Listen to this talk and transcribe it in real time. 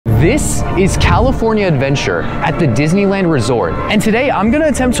This is California Adventure at the Disneyland Resort. And today I'm gonna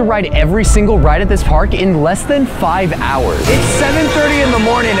attempt to ride every single ride at this park in less than 5 hours. It's 7:30 in the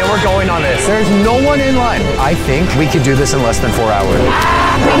morning and we're going on this. There's no one in line. I think we could do this in less than 4 hours.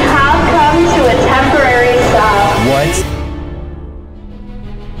 We have come to a temporary stop. What?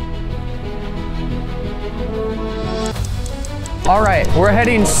 All right, we're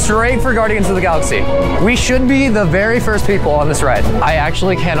heading straight for Guardians of the Galaxy. We should be the very first people on this ride. I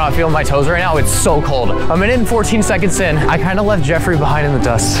actually cannot feel my toes right now. It's so cold. A minute and 14 seconds in. I kind of left Jeffrey behind in the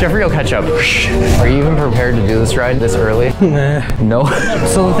dust. Jeffrey will catch up. Are you even prepared to do this ride this early? Nah. No?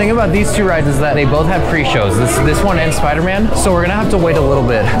 So the thing about these two rides is that they both have pre-shows. This one and Spider-Man. So we're gonna have to wait a little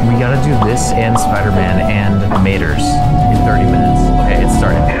bit. We gotta do this and Spider-Man and Maters in 30 minutes. Okay, it's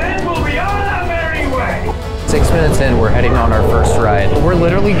starting. 6 minutes in, we're heading on our first ride. We're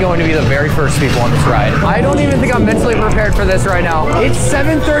literally going to be the very first people on this ride. I don't even think I'm mentally prepared for this right now. It's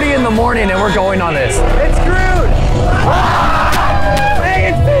 7:30 in the morning and we're going on this. It's Groot! Ah! Hey,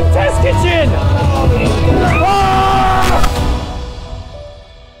 it's the test kitchen! Ah!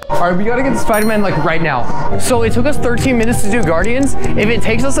 All right, we gotta get to Spider-Man like right now. So it took us 13 minutes to do Guardians. If it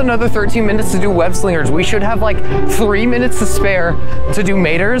takes us another 13 minutes to do Web Slingers, we should have like 3 minutes to spare to do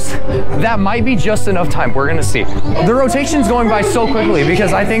Maters. That might be just enough time. We're gonna see. The rotation's going by so quickly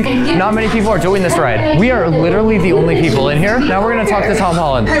because I think not many people are doing this ride. We are literally the only people in here. Now we're gonna talk to Tom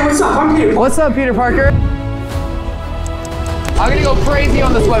Holland. Hey, what's up? I'm Peter. What's up, Peter Parker? I'm gonna go crazy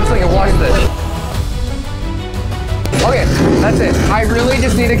on this Web Slinger. Watch this. Okay, that's it. I really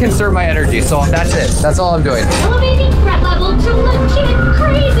just need to conserve my energy, so that's it. That's all I'm doing. Elevating threat level to legit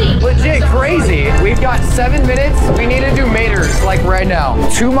crazy. Legit crazy. We've got 7 minutes. We need to do Maters like right now.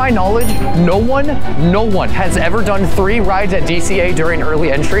 To my knowledge, no one has ever done 3 rides at DCA during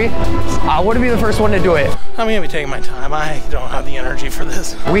early entry. I want to be the first one to do it. I'm gonna be taking my time. I don't have the energy for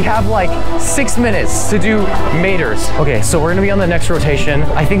this. We have like 6 minutes to do Maters. Okay, so we're gonna be on the next rotation.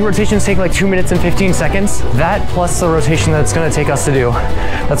 I think rotations take like 2 minutes and 15 seconds. That plus the rotation that it's gonna take us to do,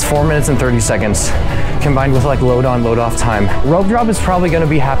 that's 4 minutes and 30 seconds combined with like load on, load off time. Rope drop is probably gonna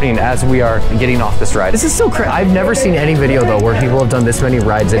be happening as we are getting off this ride. This is so crazy. I've never seen any video though where people have done this many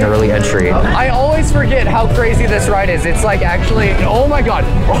rides in early entry. I always forget how crazy this ride is. It's like actually, oh my God.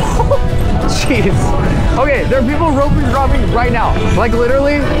 Jeez. Okay, there are people rope dropping right now. Like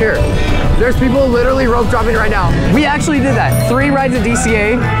literally, here. There's people literally rope dropping right now. We actually did that. 3 rides at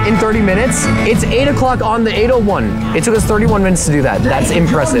DCA in 30 minutes. It's 8 o'clock on the 8:01. It took us 31 minutes to do that. That's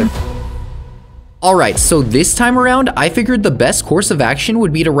impressive. Alright, so this time around, I figured the best course of action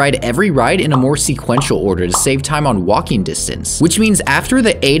would be to ride every ride in a more sequential order to save time on walking distance. Which means after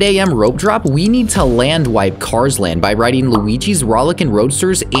the 8 AM rope drop, we need to land wipe Cars Land by riding Luigi's Rollickin'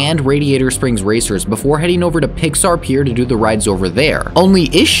 Roadsters and Radiator Springs Racers before heading over to Pixar Pier to do the rides over there. Only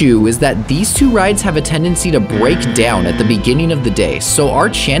issue is that these 2 rides have a tendency to break down at the beginning of the day, so our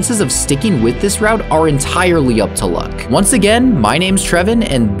chances of sticking with this route are entirely up to luck. Once again, my name's Trevin,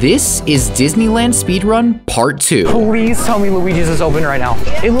 and this is Disneyland Speedrun Part 2. Please tell me Luigi's is open right now.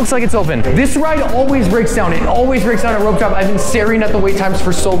 It looks like it's open. This ride always breaks down. It always breaks down at rope drop. I've been staring at the wait times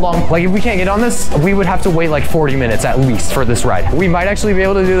for so long. Like if we can't get on this, we would have to wait like 40 minutes at least for this ride. We might actually be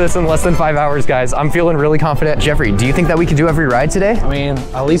able to do this in less than 5 hours, guys. I'm feeling really confident. Jeffrey, do you think that we could do every ride today? I mean,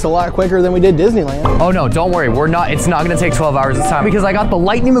 at least a lot quicker than we did Disneyland. Oh no, don't worry. It's not gonna take 12 hours this time because I got the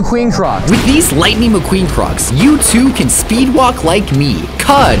Lightning McQueen Crocs. With these Lightning McQueen Crocs, you too can speed walk like me.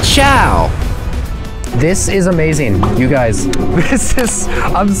 Ka-chow! This is amazing, you guys.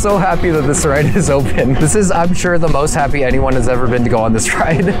 I'm so happy that this ride is open. This is, I'm sure, the most happy anyone has ever been to go on this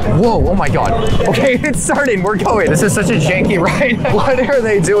ride. Whoa, oh my God. Okay, it's starting, we're going. This is such a janky ride. What are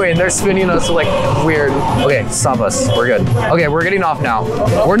they doing? They're spinning us like weird. Okay, stop us, we're good. Okay, we're getting off now.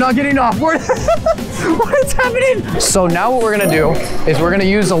 We're not getting off, what is happening? So now what we're gonna do is we're gonna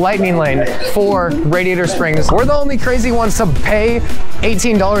use the lightning lane for Radiator Springs. We're the only crazy ones to pay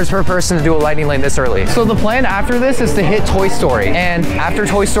 $18 per person to do a lightning lane this early. So the plan after this is to hit Toy Story. And after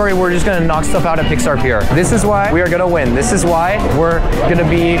Toy Story, we're just gonna knock stuff out at Pixar Pier. This is why we are gonna win. This is why we're gonna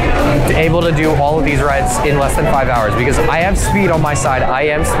be able to do all of these rides in less than 5 hours because I have speed on my side. I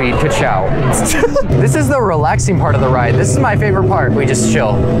am speed, ka-chow. This is the relaxing part of the ride. This is my favorite part. We just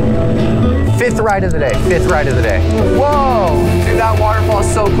chill. 5th ride of the day, 5th ride of the day. Whoa, dude, that waterfall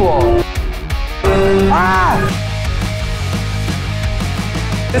is so cool. Ah!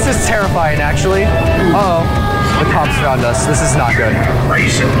 This is terrifying, actually. Uh-oh, the cops found us. This is not good.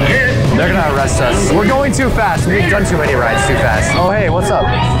 They're gonna arrest us. We're going too fast. We've done too many rides too fast. Oh, hey, what's up?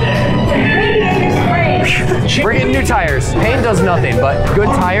 We're getting new tires. Paint does nothing, but good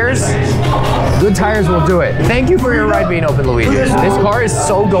tires will do it. Thank you for your ride being open, Luigi. This car is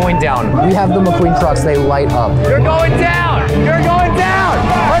so going down. We have the McQueen trucks, they light up. You're going down! You're going down!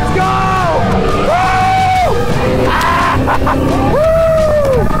 Let's go! Woo! Ah! Woo!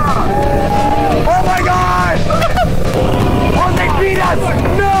 Oh my God! Oh, they beat us!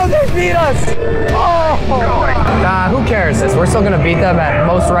 No, they beat us! Oh! Nah, who cares? We're still gonna beat them at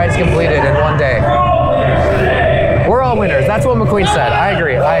most rides completed in one day. We're all winners. That's what McQueen said. I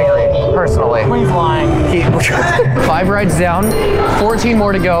agree. Personally. McQueen's lying. 5 rides down, 14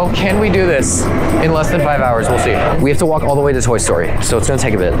 more to go. Can we do this in less than 5 hours? We'll see. We have to walk all the way to Toy Story, so it's gonna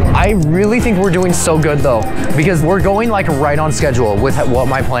take a bit. I really think we're doing so good though, because we're going like right on schedule with what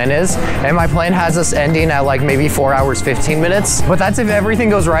my plan is. And my plan has us ending at like maybe 4 hours, 15 minutes. But that's if everything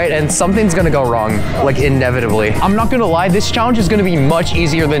goes right, and something's gonna go wrong, like inevitably. I'm not gonna lie, this challenge is gonna be much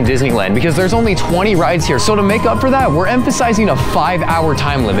easier than Disneyland because there's only 20 rides here. So to make up for that, we're emphasizing a 5-hour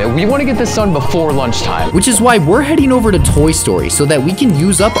time limit. We want to get this done before lunchtime. Which is why we're heading over to Toy Story so that we can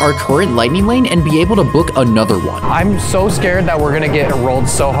use up our current lightning lane and be able to book another one. I'm so scared that we're gonna get rolled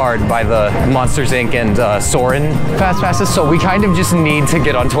so hard by the Monsters Inc. and Soarin' Fast Passes, so we kind of just need to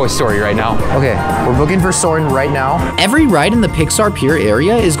get on Toy Story right now. Okay, we're booking for Soarin' right now. Every ride in the Pixar Pier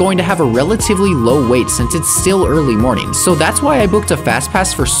area is going to have a relatively low wait since it's still early morning, so that's why I booked a Fast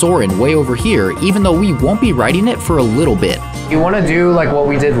Pass for Soarin' way over here, even though we won't be riding it for a little bit. You want to do like what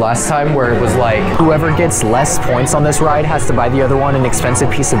we did last time where it was like whoever gets less points on this ride has to buy the other one an expensive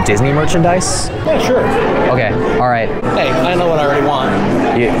piece of Disney merchandise? Yeah, sure. Okay, all right. Hey, I know what I already want.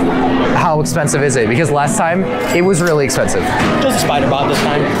 How expensive is it? Because last time it was really expensive. Just a spider bot this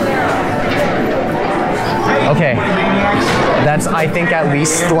time. Okay, that's I think at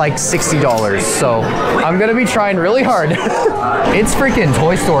least like $60, so I'm gonna be trying really hard. It's freaking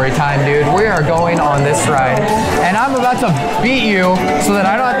Toy Story time, dude. We are going on this ride, and I'm about to beat you so that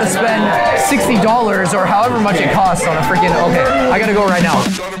I don't have to spend $60 or however much it costs on a freaking, okay, I gotta go right now.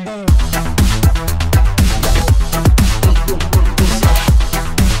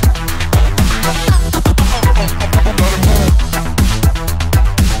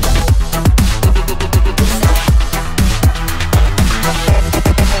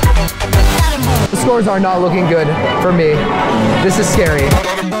 Scores are not looking good for me. This is scary.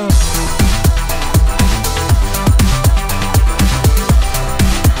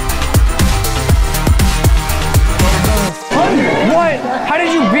 What? How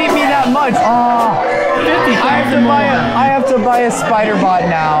did you beat me that much? Oh, I have to buy a spider bot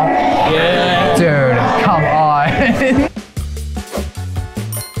now. Yeah. Dude, come on.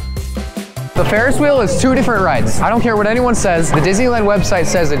 The Ferris wheel is 2 different rides. I don't care what anyone says. The Disneyland website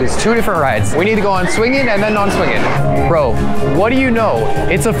says it is 2 different rides. We need to go on swinging and then non-swinging. Bro, what do you know?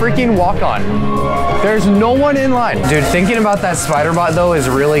 It's a freaking walk-on. There's no one in line. Dude, thinking about that spider bot though is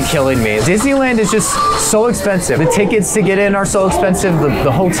really killing me. Disneyland is just so expensive. The tickets to get in are so expensive,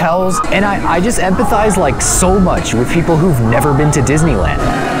 the hotels. And I just empathize like so much with people who've never been to Disneyland.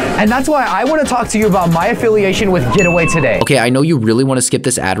 And that's why I want to talk to you about my affiliation with Getaway Today. Okay, I know you really want to skip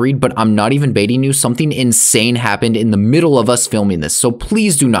this ad read, but I'm not even baiting you. Something insane happened in the middle of us filming this, so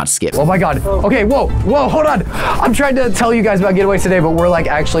please do not skip. Oh my God. Okay, whoa, hold on. I'm trying to tell you guys about Getaway Today, but we're like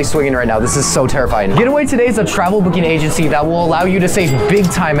actually swinging right now. This is so terrifying. Getaway Today is a travel booking agency that will allow you to save big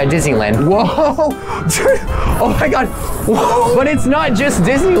time at Disneyland. Whoa, dude. Oh my God. Whoa. But it's not just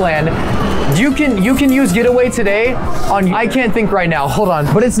Disneyland. You can use Getaway Today on, I can't think right now, hold on.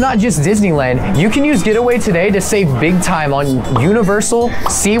 But it's not just Disneyland. You can use Getaway Today to save big time on Universal,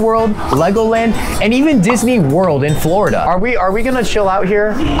 SeaWorld, Legoland, and even Disney World in Florida. Are we gonna chill out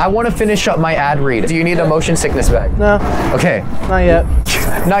here? I wanna finish up my ad read. Do you need a motion sickness bag? No. Okay. Not yet.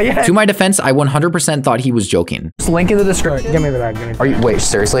 Not yet. To my defense, I 100% thought he was joking. Just link in the description. Give me the bag. Are you, wait,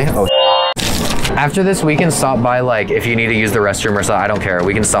 seriously? Oh. After this, we can stop by, like, if you need to use the restroom or something, I don't care.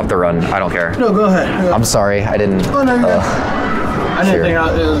 We can stop the run. I don't care. No, go ahead. I'm sorry, I didn't. Oh, no, no. I didn't Sure. think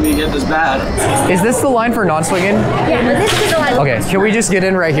it was going to get this bad. Is this the line for non-swinging? Yeah, but this is the line. Okay, can we just get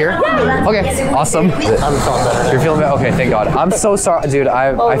in right here? Okay, awesome. I'm feeling better. You're feeling bad? Okay, thank God. I'm so sorry, dude.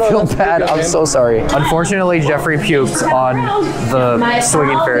 I feel bad. I'm so sorry. Unfortunately, Jeffrey puked on the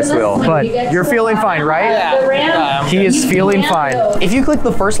swinging Ferris wheel, but you're feeling fine, right? Yeah. He is feeling fine. If you click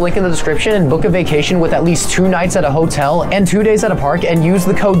the first link in the description and book a vacation with at least 2 nights at a hotel and 2 days at a park and use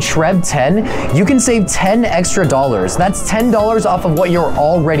the code TREV10, you can save $10 extra. That's $10 off of what you're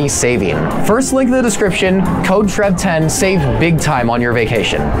already saving. First link in the description, code TREV10, save big time on your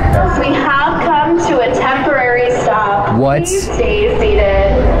vacation. We have come to a temporary stop. What? Please stay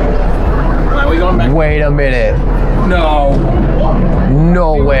seated. Are we going back? Wait a minute. No.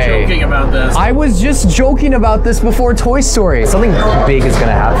 No way. Joking about this. I was just joking about this before Toy Story. Something big is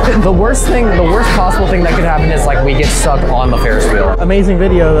gonna happen. The worst possible thing that could happen is like we get stuck on the Ferris wheel. Amazing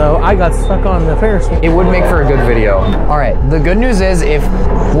video though. I got stuck on the Ferris wheel. It would make for a good video. All right, the good news is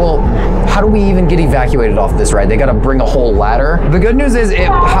how do we even get evacuated off this ride? They gotta bring a whole ladder. The good news is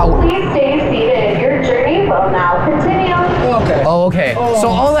Please stay seated. Your journey will now continue. Okay. Oh, okay. So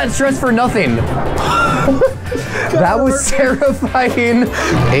all that stress for nothing. That was terrifying.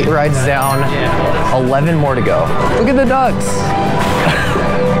 8 rides down, 11 more to go. Look at the ducks.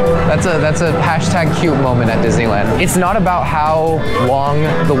 That's a hashtag cute moment at Disneyland. It's not about how long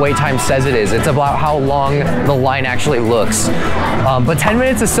the wait time says it is. It's about how long the line actually looks. But 10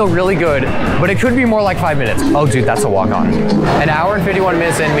 minutes is still really good, but it could be more like 5 minutes. Oh, dude, that's a walk-on. An hour and 51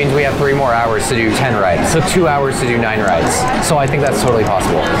 minutes in means we have 3 more hours to do 10 rides. So 2 hours to do 9 rides. So I think that's totally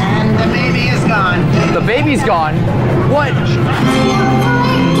possible. And the baby is gone. The baby's gone? What?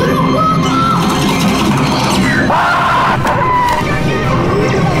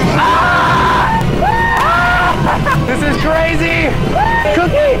 This is crazy!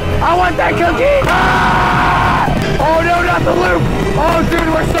 Cookie! I want that cookie! Ah! Oh no, not the loop! Oh dude,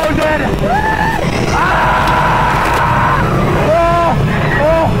 we're so dead! Ah!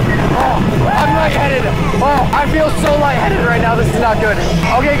 Oh, I'm lightheaded! Oh, I feel so lightheaded right now, this is not good.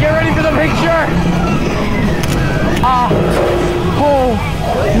 Okay, get ready for the picture! Oh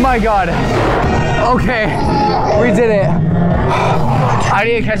my god. Okay, we did it. I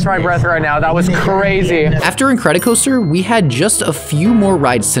need to catch my breath right now. That was crazy. After Incredicoaster, we had just a few more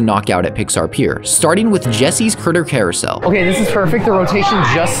rides to knock out at Pixar Pier, starting with Jesse's Critter Carousel. Okay, this is perfect. The rotation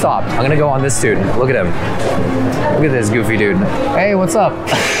just stopped. I'm gonna go on this dude. Look at him. Look at this goofy dude. Hey, what's up?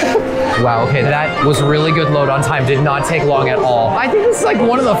 Wow, okay, that was really good load on time. Did not take long at all. I think this is like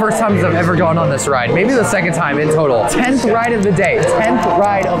one of the first times I've ever gone on this ride. Maybe the second time in total. 10th ride of the day. 10th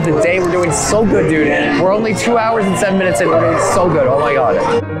ride of the day. We're doing so good, dude. We're only 2 hours and 7 minutes in. We're doing so good. Oh my god.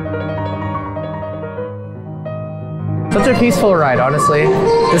 Such a peaceful ride, honestly.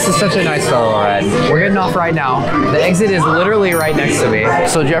 This is such a nice little ride. We're getting off right now. The exit is literally right next to me.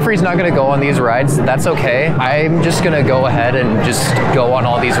 So Jeffrey's not gonna go on these rides. That's okay. I'm just gonna go ahead and just go on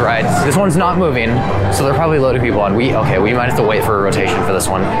all these rides. This one's not moving, so they're probably loading people on. We might have to wait for a rotation for this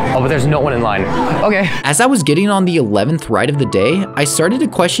one. Oh, but there's no one in line. Okay. As I was getting on the 11th ride of the day, I started to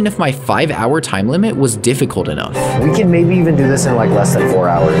question if my 5-hour time limit was difficult enough. We can maybe even do this in like less than 4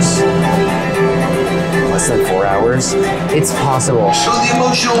 hours. Less than 4 hours? It's possible. So the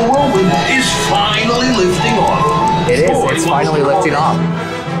emotional whirlwind is finally lifting off. It is. It's finally lifting off.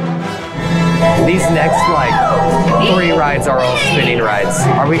 These next like 3 rides are all spinning rides.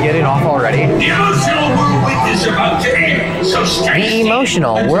 Are we getting off already? The emotional whirlwind is about to end. So stay. The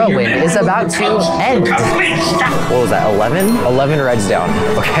emotional whirlwind is about to end. What was that, 11? 11 rides down.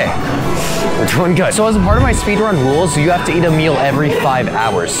 Okay. We're doing good. So as a part of my speedrun rules, you have to eat a meal every 5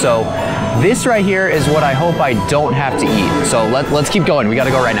 hours. So this right here is what I hope I don't have to eat. So let's keep going. We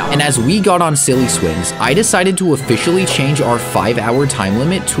gotta go right now. And as we got on Silly Swings, I decided to officially change our 5-hour time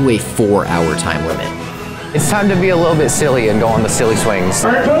limit to a 4-hour time limit. It's time to be a little bit silly and go on the silly swings.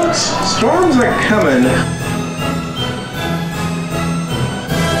 All right, folks, storms are coming.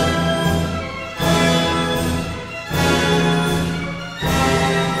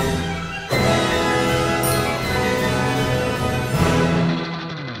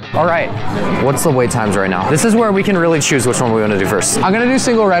 All right, what's the wait times right now? This is where we can really choose which one we want to do first. I'm gonna do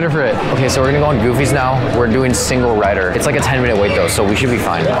single rider for it. Okay, so we're gonna go on Goofy's now. We're doing single rider. It's like a 10-minute wait though, so we should be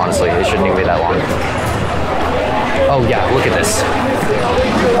fine, honestly. It shouldn't even be that long. Oh yeah, look at this.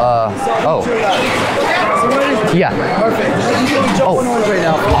 Oh. Yeah. Perfect. Oh,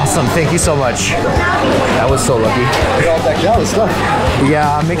 awesome, thank you so much. That was so lucky.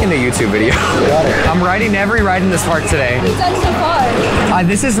 Yeah, I'm making a YouTube video. Got it. I'm riding every ride in this park today. What's done so far?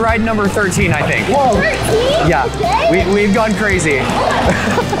 This is ride number 13, I think. Whoa. 13? Yeah, we've gone crazy.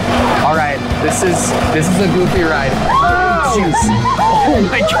 All right, this is a goofy ride. Oh, jeez. Oh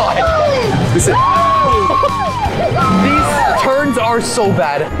my god. This is. These turns are so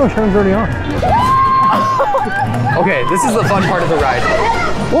bad. Oh, turn's already on. Okay, this is the fun part of the ride.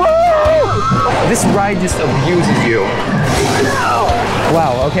 Whoa! This ride just abuses you.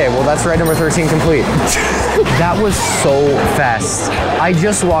 Wow, okay, well that's ride number 13 complete. That was so fast. I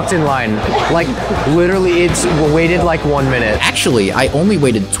just walked in line. Like, literally, it's waited like 1 minute. Actually, I only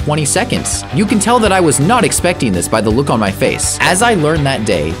waited 20 seconds. You can tell that I was not expecting this by the look on my face. As I learned that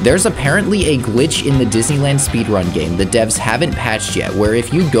day, there's apparently a glitch in the Disneyland Speedrun game the devs haven't patched yet, where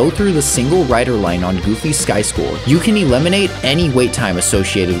if you go through the single rider line on Goofy's Sky School, you can eliminate any wait time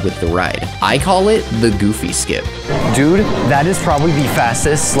associated with the ride. I call it the Goofy Skip. Dude, that is probably the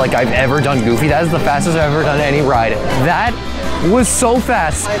fastest like I've ever done Goofy. That is the fastest I've ever done any ride. That was so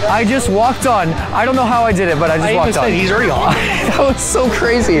fast. I just walked on. I don't know how I did it, but I just walked on. He's already on. That was so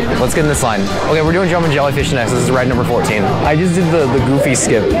crazy. Let's get in this line. Okay, we're doing Jumpin' Jellyfish next. This is ride number 14. I just did the Goofy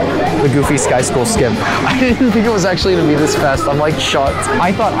skip, the Goofy Sky School skip. I didn't think it was actually gonna be this fast. I'm like shocked.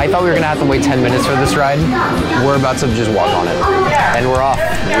 I thought we were gonna have to wait 10 minutes for this ride. We're about to just walk on it. And we're off.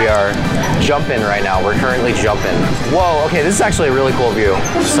 We are jumping right now. We're currently jumping. Whoa, okay, this is actually a really cool view.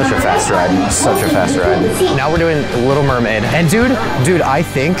 Such a fast ride. Such a fast ride. Now we're doing Little Mermaid. And dude, I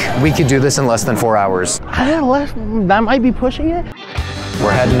think we could do this in less than 4 hours. I don't know, that might be pushing it.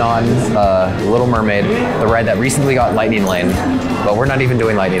 We're heading on Little Mermaid, the ride that recently got Lightning Lane, but we're not even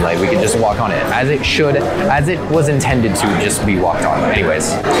doing Lightning Lane. We can just walk on it as it was intended to just be walked on.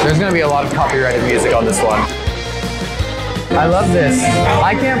 Anyways, there's gonna be a lot of copyrighted music on this one. I love this.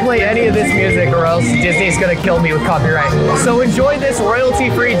 I can't play any of this music or else Disney's gonna kill me with copyright. So enjoy this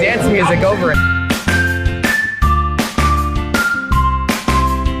royalty-free dance music over it.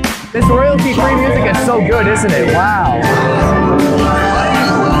 This royalty-free music is so good, isn't it? Wow.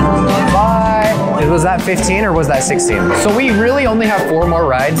 Bye. Was that 15 or was that 16? So we really only have 4 more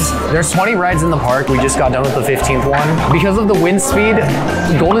rides. There's 20 rides in the park. We just got done with the 15th one. Because of the wind speed,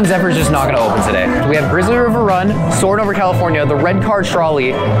 Golden Zephyr is just not gonna open today. We have Grizzly River Run, Soarin' Over California, the Red Car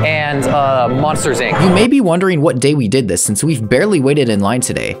Trolley, and Monsters, Inc. You may be wondering what day we did this since we've barely waited in line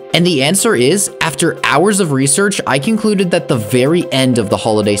today. And the answer is, after hours of research, I concluded that the very end of the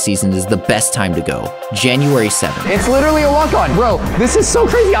holiday season is the best time to go. January 7th. It's literally a walk-on. Bro, this is so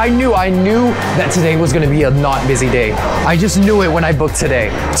crazy. I knew that today was gonna be a not busy day. I just knew it when I booked today.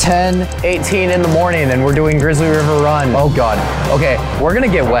 10:18 in the morning and we're doing Grizzly River Run. Oh God. Okay, we're gonna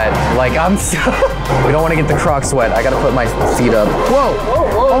get wet. Like we don't wanna get the Crocs wet. I gotta put my feet up. Whoa,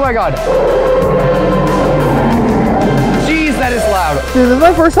 oh my God. Jeez, that is loud. Dude, this is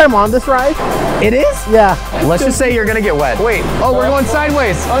my first time on this ride. It is? Yeah. Let's just say you're gonna get wet. Wait, oh, we're going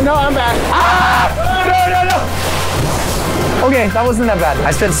sideways. Oh no, I'm back. Ah! No. Okay, that wasn't that bad.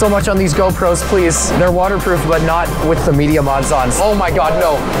 I spent so much on these GoPros, please. They're waterproof, but not with the media mods on. Oh my God,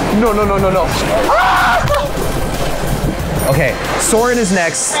 no. No. Ah! Okay, Soarin' is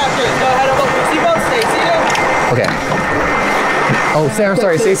next. Okay. Oh, Sarah,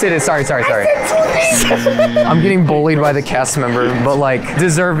 sorry, stay seated. Sorry. I'm getting bullied by the cast member, but like,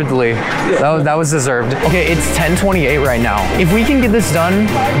 deservedly. That was deserved. Okay, it's 10:28 right now. If we can get this done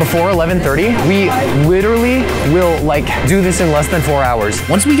before 11:30, we literally will like do this in less than 4 hours.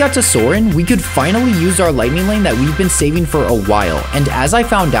 Once we got to Soarin', we could finally use our Lightning Lane that we've been saving for a while. And as I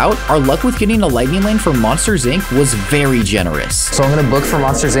found out, our luck with getting a Lightning Lane for Monsters, Inc. was very generous. So I'm gonna book for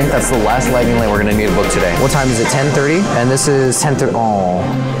Monsters, Inc. That's the last Lightning Lane we're gonna need to book today. What time is it? 10:30? And this is 10:30. Oh.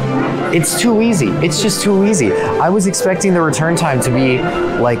 It's too easy. It's just too easy. I was expecting the return time to be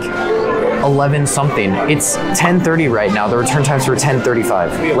like 11 something. It's 10:30 right now. The return times for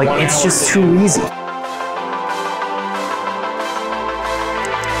 10:35. Like, it's just too easy.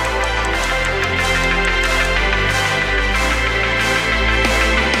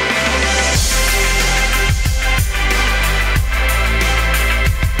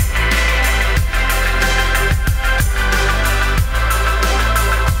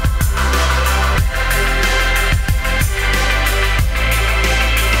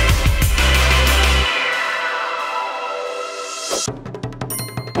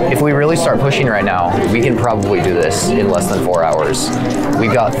 If we really start pushing right now, we can probably do this in less than 4 hours.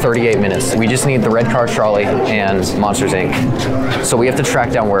 We've got 38 minutes. We just need the Red Car Trolley and Monsters, Inc. So we have to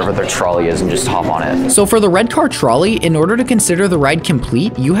track down wherever their trolley is and just hop on it. So for the Red Car Trolley, in order to consider the ride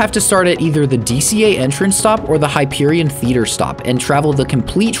complete, you have to start at either the DCA entrance stop or the Hyperion Theater stop and travel the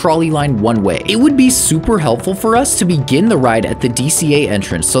complete trolley line one way. It would be super helpful for us to begin the ride at the DCA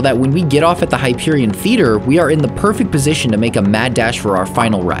entrance so that when we get off at the Hyperion Theater, we are in the perfect position to make a mad dash for our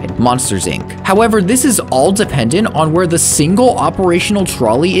final ride, Monsters, Inc. However, this is all dependent on where the single operational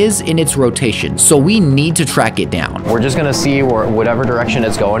trolley is in its rotation, so we need to track it down. We're just gonna see whatever direction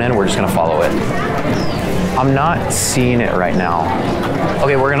it's going in, we're just gonna follow it. I'm not seeing it right now.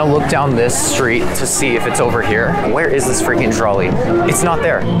 Okay, we're gonna look down this street to see if it's over here. Where is this freaking trolley? It's not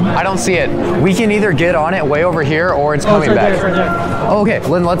there. I don't see it. We can either get on it way over here or it's coming back. Oh, okay,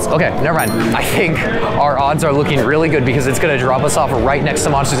 Lynn, okay, never mind. I think our odds are looking really good because it's gonna drop us off right next to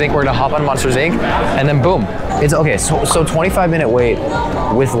Monsters, Inc. We're gonna hop on Monsters, Inc. and then boom. It's okay, so 25-minute wait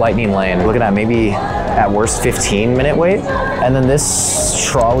with Lightning Lane. Look at that, maybe at worst 15-minute wait. And then this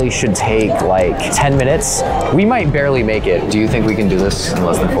trolley should take like 10 minutes. We might barely make it. Do you think we can do this in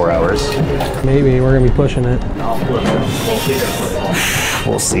less than 4 hours? Maybe, we're gonna be pushing it.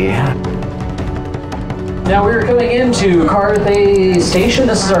 We'll see. Now we are coming into Carthay Station.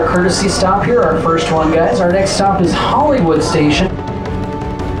 This is our courtesy stop here, our first one, guys. Our next stop is Hollywood Station.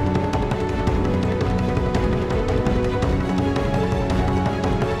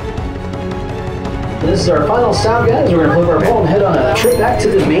 This is our final stop, guys. We're gonna flip our pole and head on a trip back to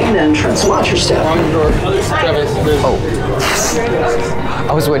the main entrance. Watch your step. Oh,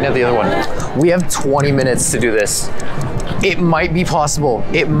 I was waiting at the other one. We have 20 minutes to do this. It might be possible.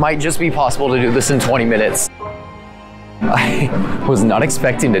 It might just be possible to do this in 20 minutes. I was not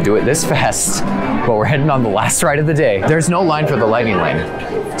expecting to do it this fast, but we're heading on the last ride of the day. There's no line for the lightning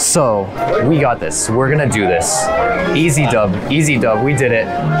lane. So we got this. We're gonna do this. Easy dub, we did it.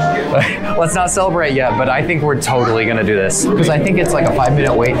 Let's not celebrate yet, but I think we're totally gonna do this. Because I think it's like a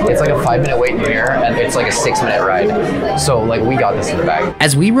 5-minute wait. It's like a 5-minute wait in here, and it's like a 6-minute ride. So like we got this in the bag.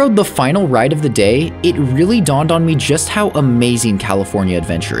 As we rode the final ride of the day, it really dawned on me just how amazing California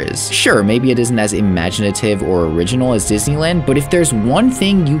Adventure is. Sure, maybe it isn't as imaginative or original as Disneyland, but if there's one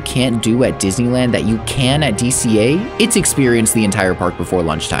thing you can't do at Disneyland that you can at DCA, it's experience the entire park before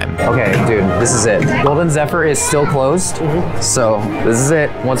lunchtime. Okay, dude, this is it. Golden Zephyr is still closed, so this is it.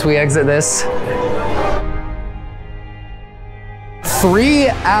 Once we exit this, 3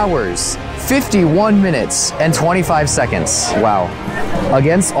 hours, 51 minutes, and 25 seconds. Wow.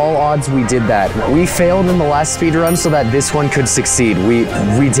 Against all odds, we did that. We failed in the last speed run so that this one could succeed. We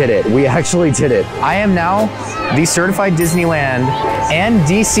did it. We actually did it. I am now the certified Disneyland and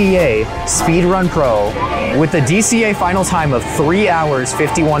DCA Speedrun Pro with the DCA final time of 3 hours,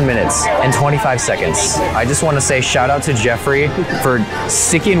 51 minutes, and 25 seconds. I just want to say shout out to Jeffrey for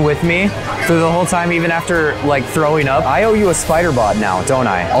sticking with me through the whole time, even after like throwing up. I owe you a spider bot now, don't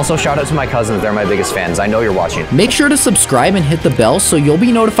I? Also, shout out to my cousins. They're my biggest fans. I know you're watching. Make sure to subscribe and hit the bell so you'll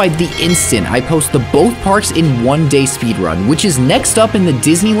be notified the instant I post the both parks in one day speedrun, which is next up in the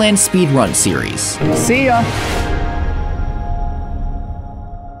Disneyland Speedrun series. See ya.